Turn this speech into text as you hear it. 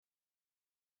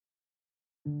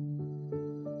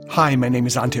Hi, my name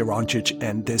is Ante Roncic,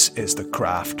 and this is The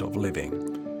Craft of Living.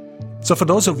 So for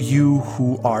those of you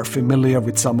who are familiar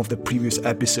with some of the previous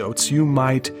episodes, you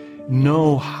might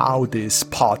know how this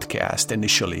podcast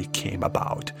initially came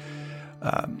about.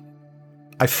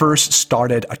 I first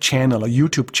started a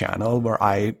YouTube channel, where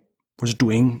I was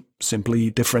doing simply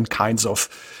different kinds of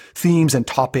themes and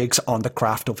topics on the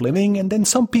craft of living. And then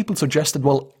some people suggested,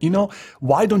 well,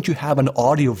 why don't you have an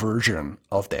audio version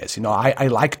of this? I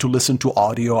like to listen to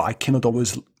audio. I cannot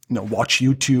always, watch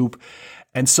YouTube.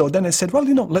 And so then I said, well,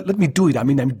 let me do it. I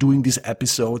mean, I'm doing these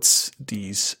episodes,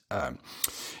 these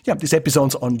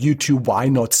episodes on YouTube. Why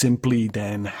not simply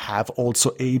then have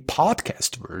also a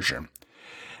podcast version?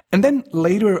 And then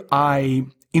later I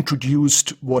introduced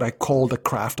what I call the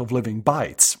Craft of Living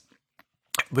Bites,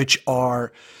 which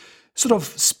are sort of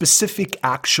specific,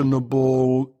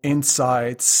 actionable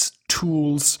insights,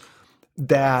 tools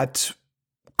that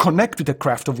connect with the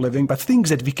craft of living, but things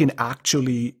that we can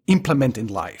actually implement in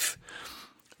life,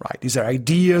 right? These are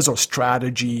ideas or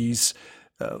strategies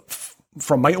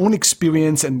from my own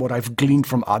experience and what I've gleaned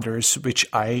from others, which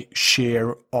I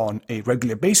share on a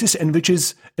regular basis, and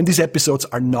these episodes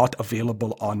are not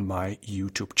available on my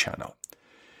YouTube channel.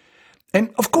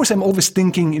 And of course, I'm always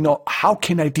thinking, how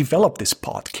can I develop this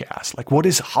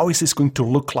podcast? How is this going to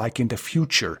look like in the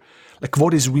future?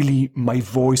 What is really my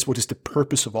voice? What is the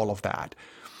purpose of all of that?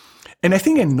 And I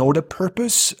think I know the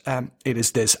purpose. It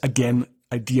is this, again,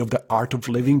 idea of the art of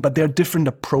living, but there are different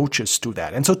approaches to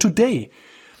that. And so today,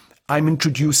 I'm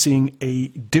introducing a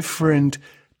different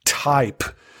type,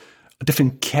 a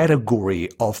different category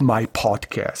of my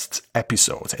podcast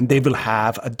episodes, and they will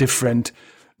have a different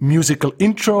musical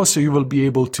intro, so you will be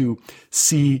able to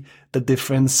see the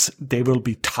difference. They will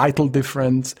be titled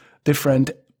different,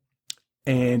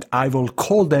 and I will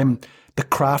call them the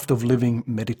Craft of Living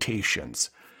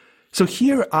Meditations. So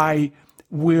here I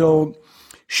will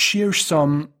share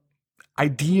some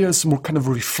ideas, more kind of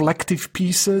reflective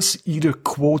pieces, either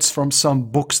quotes from some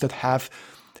books that have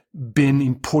been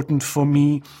important for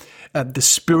me. The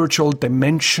spiritual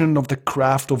dimension of the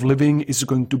craft of living is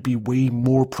going to be way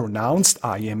more pronounced.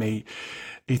 I am a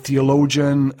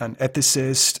theologian, an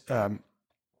ethicist,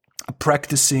 a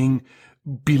practicing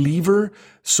believer.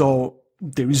 So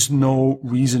there is no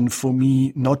reason for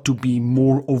me not to be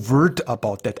more overt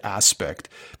about that aspect,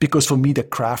 because for me, the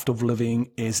craft of living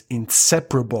is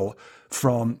inseparable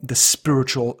from the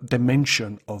spiritual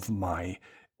dimension of my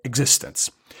existence.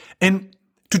 And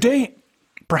today,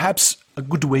 perhaps a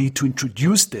good way to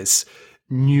introduce this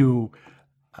new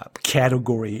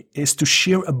category is to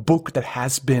share a book that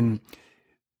has been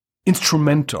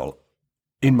instrumental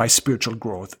in my spiritual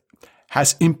growth,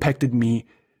 has impacted me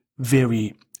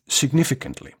very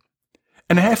significantly.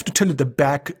 And I have to tell you the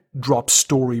backdrop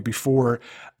story before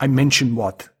I mention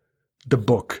what the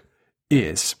book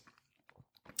is.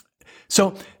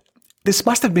 So this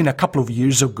must have been a couple of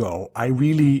years ago. I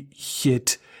really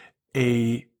hit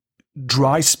a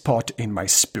dry spot in my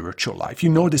spiritual life.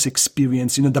 This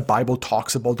experience, the Bible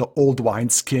talks about the old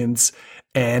wineskins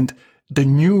and the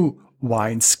new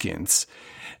wineskins.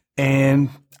 And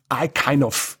I kind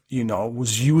of,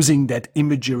 was using that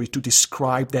imagery to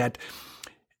describe that.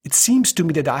 It seems to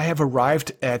me that I have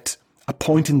arrived at a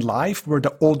point in life where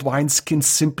the old wineskins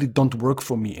simply don't work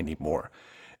for me anymore.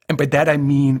 And by that I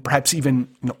mean perhaps even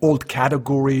old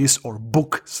categories or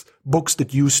books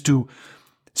that used to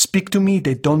speak to me,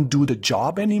 they don't do the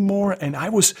job anymore. And I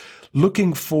was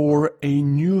looking for a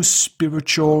new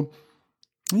spiritual,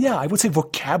 I would say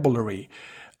vocabulary,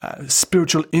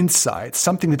 spiritual insight,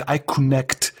 something that I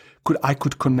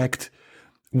could connect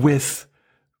with,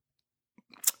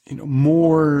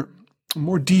 more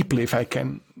deeply, if I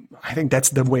can. I think that's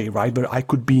the way, right? Where I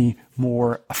could be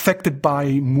more affected by,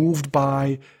 moved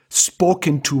by,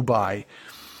 spoken to by,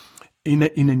 in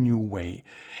a new way.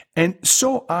 And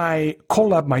so I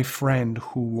called up my friend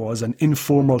who was an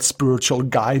informal spiritual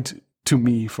guide to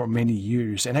me for many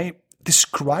years, and I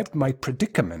described my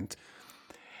predicament,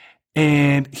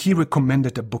 and he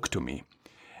recommended a book to me.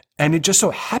 And it just so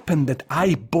happened that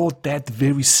I bought that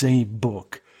very same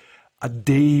book a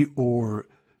day or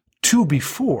two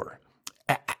before.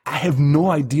 I have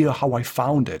no idea how I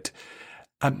found it.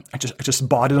 I just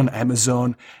bought it on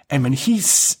Amazon, and when he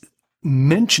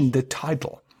mentioned the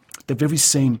title, the very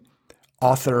same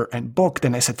author and book,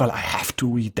 then I said, well, I have to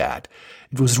read that.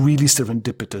 It was really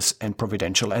serendipitous and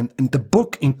providential. And the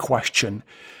book in question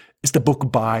is the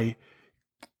book by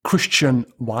Christian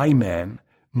Wiman,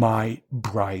 My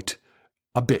Bright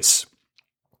Abyss.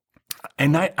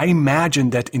 And I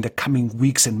imagine that in the coming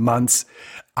weeks and months,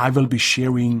 I will be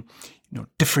sharing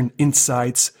different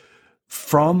insights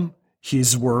from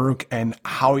his work and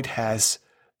how it has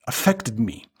affected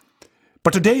me.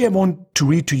 But today I want to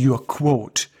read to you a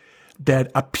quote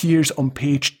that appears on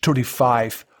page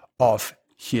 35 of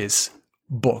his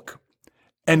book.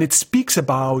 And it speaks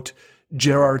about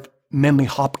Gerard Manley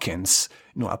Hopkins,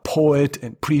 a poet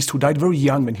and priest who died very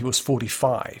young when he was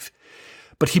 45.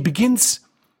 But he begins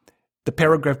the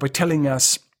paragraph by telling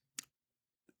us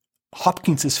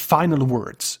Hopkins's final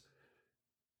words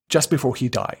just before he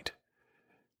died.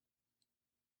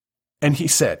 And he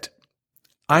said,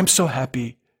 I'm so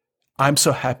happy,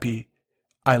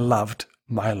 I loved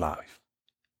my life.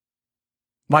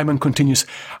 Wyman continues,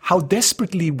 how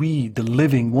desperately we, the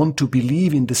living, want to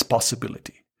believe in this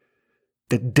possibility,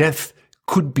 that death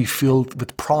could be filled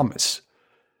with promise,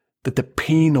 that the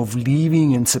pain of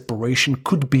leaving and separation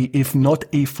could be, if not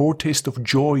a foretaste of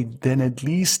joy, then at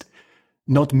least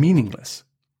not meaningless.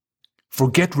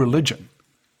 Forget religion.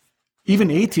 Even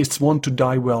atheists want to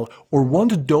die well, or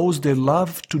want those they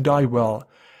love to die well,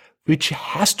 which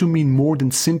has to mean more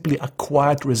than simply a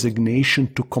quiet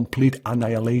resignation to complete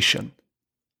annihilation.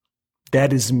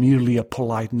 That is merely a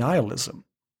polite nihilism.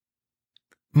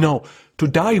 No, to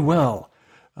die well,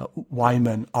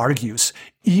 Wyman argues,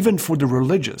 even for the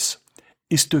religious,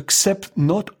 is to accept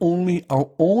not only our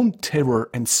own terror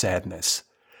and sadness,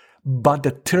 but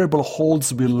the terrible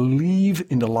holes we leave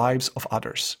in the lives of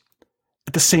others.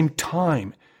 At the same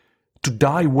time, to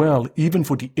die well, even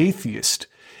for the atheist,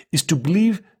 is to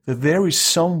believe that there is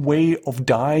some way of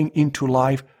dying into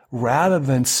life rather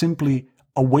than simply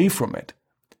away from it,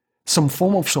 some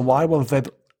form of survival that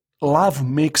love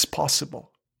makes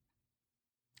possible.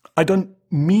 I don't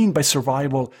mean by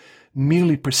survival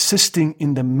merely persisting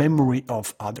in the memory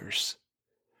of others.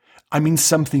 I mean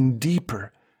something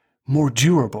deeper, more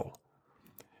durable.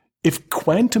 If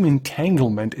quantum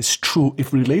entanglement is true,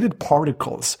 if related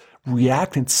particles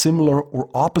react in similar or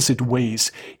opposite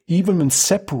ways, even when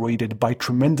separated by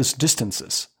tremendous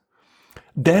distances,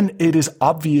 then it is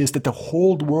obvious that the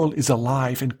whole world is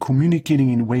alive and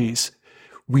communicating in ways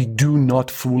we do not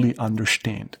fully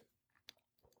understand.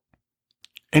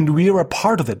 And we are a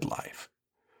part of that life,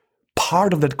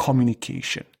 part of that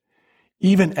communication,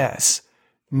 even as,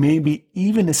 maybe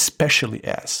even especially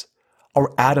as,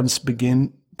 our atoms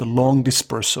begin the long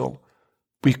dispersal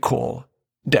we call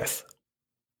death.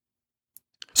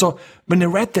 So when I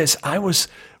read this, I was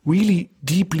really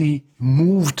deeply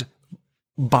moved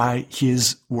by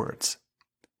his words.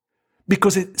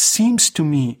 Because it seems to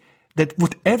me that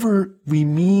whatever we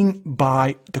mean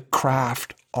by the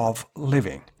craft of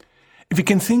living, if we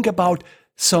can think about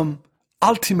some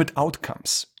ultimate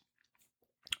outcomes,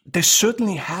 they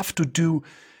certainly have to do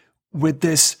with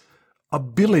this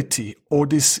ability or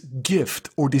this gift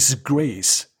or this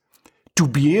grace to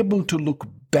be able to look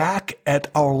back at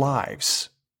our lives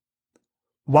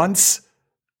once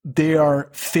they are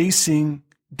facing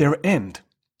their end.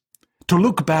 To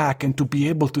look back and to be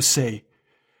able to say,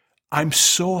 I'm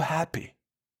so happy.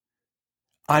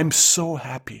 I'm so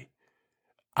happy.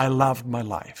 I loved my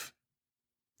life.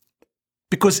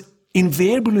 Because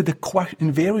invariably the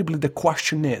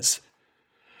question is,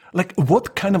 like,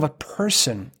 what kind of a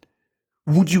person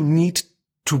would you need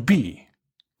to be?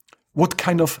 What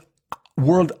kind of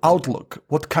world outlook?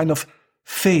 What kind of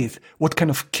faith? What kind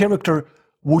of character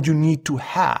would you need to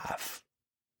have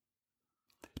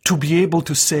to be able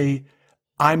to say,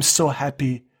 I'm so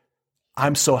happy,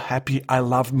 I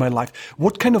loved my life?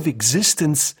 What kind of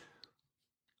existence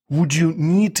would you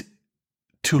need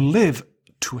to live,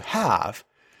 to have,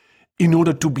 in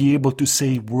order to be able to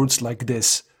say words like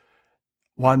this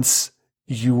once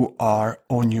you are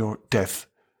on your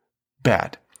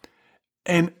deathbed?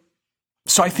 And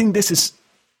so I think this is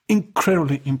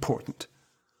incredibly important.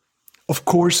 Of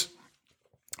course,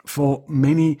 for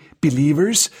many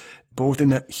believers, both in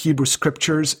the Hebrew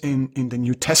scriptures, in the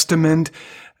New Testament,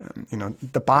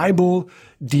 the Bible,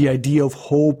 the idea of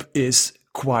hope is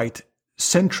quite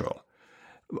central.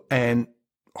 And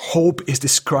hope is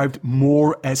described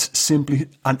more as simply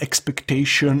an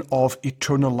expectation of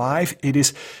eternal life. It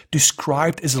is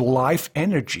described as life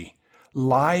energy,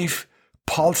 life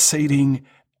pulsating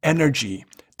energy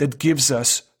that gives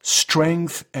us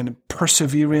strength and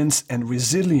perseverance and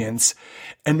resilience,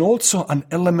 and also an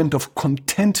element of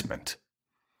contentment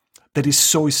that is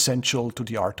so essential to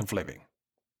the art of living.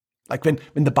 Like when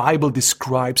the Bible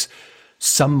describes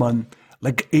someone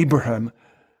like Abraham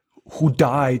who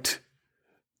died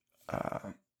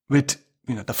with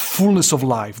the fullness of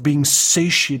life, being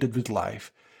satiated with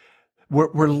life,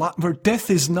 where death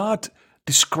is not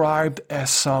described as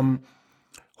some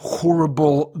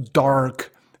horrible,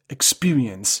 dark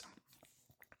experience.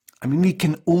 I mean, we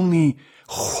can only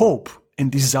hope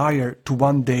and desire to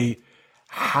one day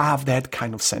have that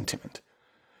kind of sentiment.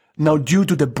 Now, due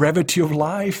to the brevity of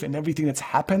life and everything that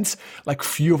happens, like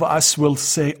few of us will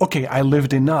say, okay, I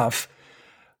lived enough,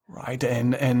 right?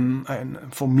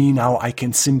 And for me now, I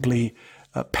can simply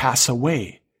pass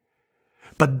away.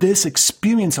 But this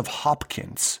experience of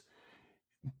Hopkins,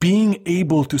 being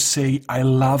able to say, I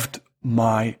loved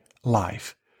my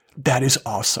life, that is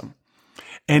awesome.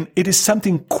 And it is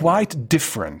something quite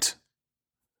different,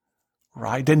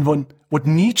 right, than what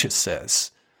Nietzsche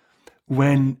says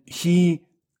when he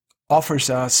offers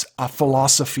us a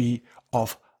philosophy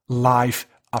of life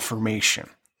affirmation,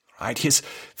 right? His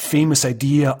famous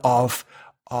idea of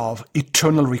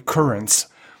eternal recurrence,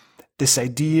 this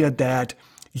idea that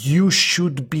you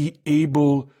should be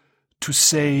able to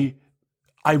say,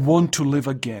 I want to live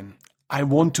again. I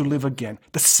want to live again.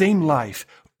 The same life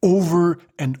over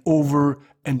and over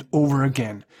and over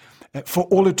again for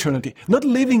all eternity. Not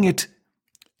living it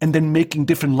and then making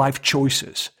different life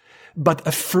choices, but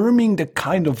affirming the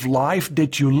kind of life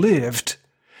that you lived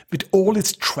with all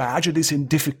its tragedies and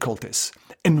difficulties,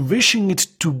 and wishing it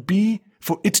to be,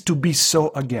 for it to be so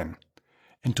again,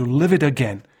 and to live it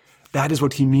again. That is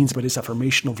what he means by this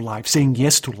affirmation of life, saying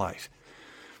yes to life.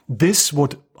 This,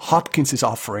 what Hopkins is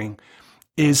offering,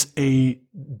 is a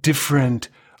different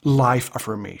life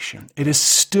affirmation. It is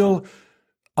still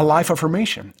a life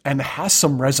affirmation and has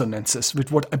some resonances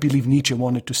with what I believe Nietzsche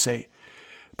wanted to say.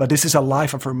 But this is a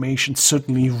life affirmation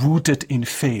certainly rooted in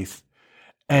faith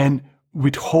and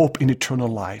with hope in eternal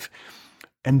life.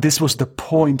 And this was the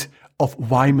point of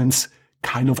Wyman's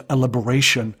kind of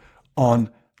elaboration on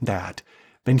that,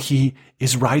 when he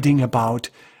is writing about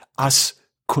us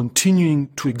continuing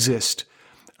to exist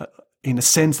in a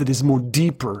sense that is more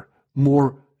deeper,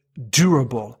 more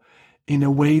durable, in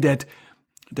a way that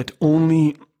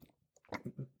only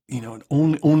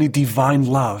divine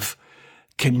love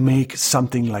can make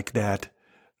something like that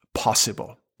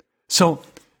possible. So,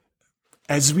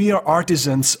 as we are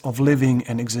artisans of living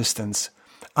and existence,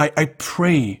 I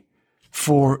pray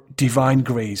for divine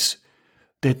grace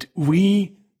that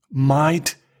we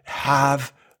might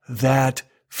have that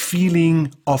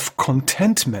feeling of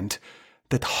contentment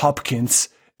that Hopkins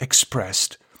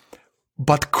expressed,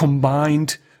 but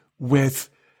combined with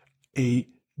a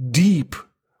deep,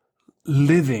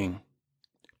 living,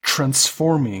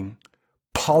 transforming,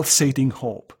 pulsating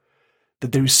hope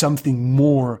that there is something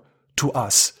more to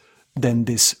us than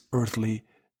this earthly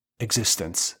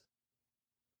existence.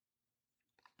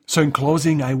 So in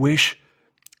closing, I wish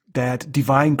that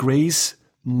divine grace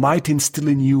might instill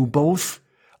in you both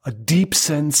a deep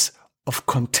sense of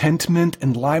contentment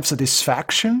and life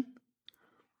satisfaction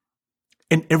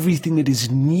and everything that is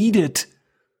needed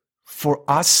for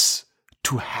us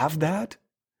to have that,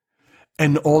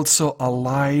 and also a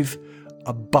live,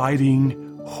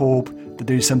 abiding hope that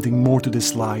there is something more to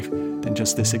this life than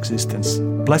just this existence.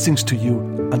 Blessings to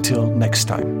you until next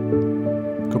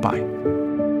time. Goodbye.